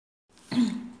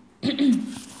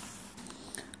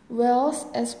Whales,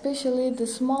 especially the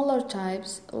smaller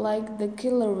types like the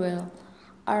killer whale,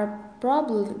 are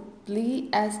probably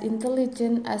as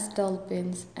intelligent as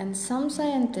dolphins, and some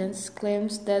scientists claim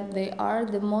that they are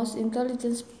the most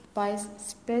intelligent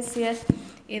species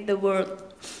in the world.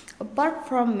 Apart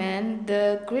from man,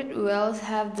 the great whales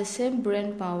have the same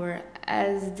brain power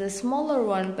as the smaller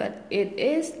one, but it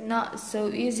is not so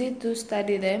easy to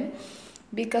study them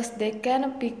because they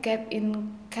cannot be kept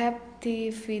in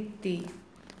captivity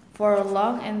for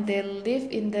long and they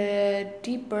live in the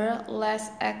deeper,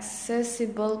 less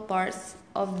accessible parts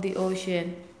of the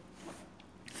ocean.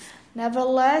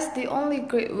 Nevertheless, the only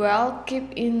great whale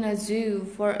kept in a zoo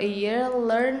for a year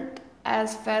learned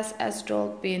as fast as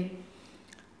dolphin.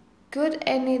 Could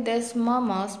any of these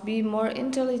mammals be more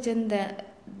intelligent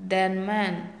than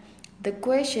man? The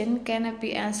question cannot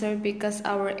be answered because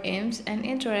our aims and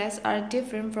interests are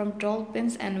different from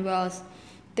dolphins and whales.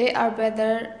 They are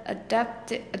better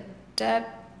adapted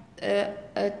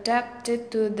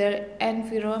to their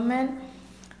environment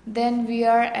than we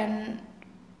are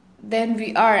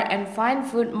and find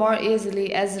food more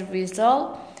easily. As a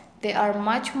result, they are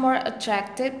much more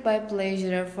attracted by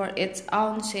pleasure for its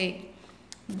own sake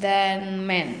than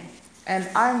men, and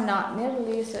are not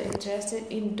nearly so interested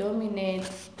in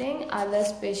dominating other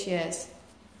species.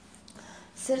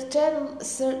 Certainly,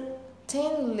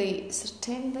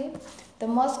 the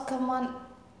most common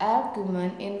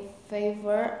argument in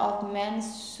favor of man's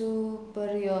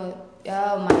superiority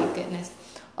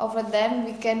over them,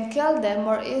 we can kill them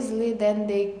more easily than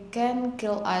they can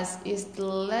kill us, is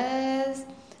less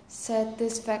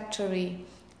satisfactory.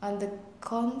 On the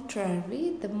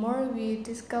contrary, the more we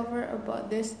discover about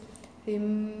this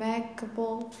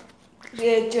remarkable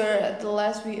creature, the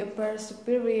less we appear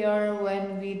superior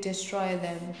when we destroy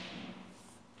them.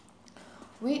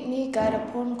 Whitney got a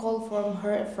phone call from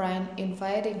her friend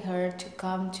inviting her to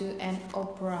come to an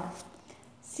opera.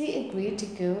 She agreed to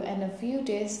go, and a few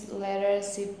days later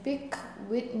she picked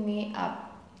Whitney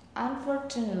up.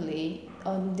 Unfortunately,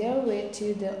 on their way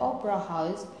to the opera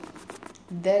house,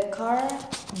 their car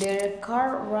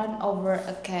ran over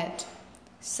a cat.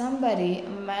 A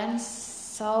man,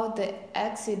 saw the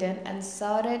accident and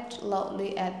shouted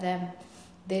loudly at them.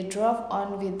 They drove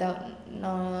on without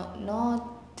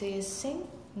noticing.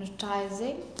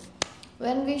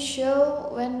 When the show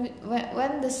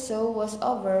was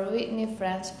over, Whitney's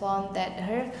friends found that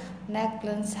her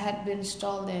necklace had been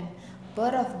stolen.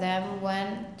 Both of them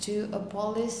went to a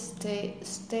police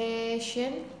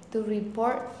station to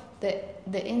report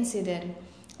the incident.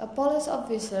 A police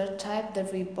officer typed the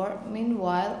report.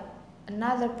 Meanwhile,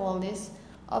 another police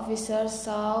officer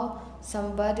saw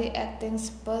somebody acting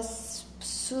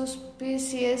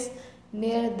suspicious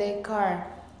near their car.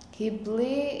 He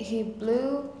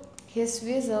blew his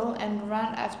whistle and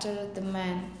ran after the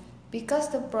man. Because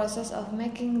the process of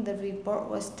making the report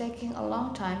was taking a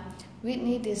long time,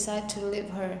 Whitney decided to leave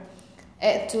her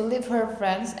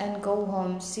friends and go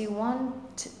home. She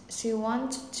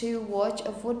wanted to watch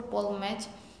a football match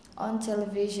on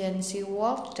television. She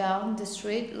walked down the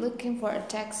street looking for a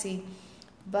taxi,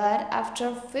 but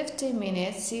after 50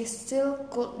 minutes she still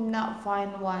could not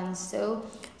find one, so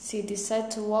she decided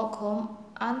to walk home.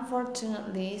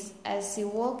 Unfortunately, as she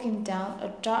walking down a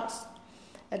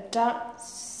dark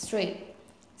street,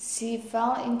 she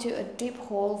fell into a deep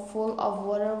hole full of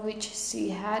water which she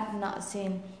had not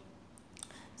seen.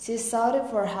 She shouted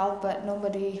for help, but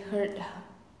nobody heard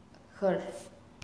her.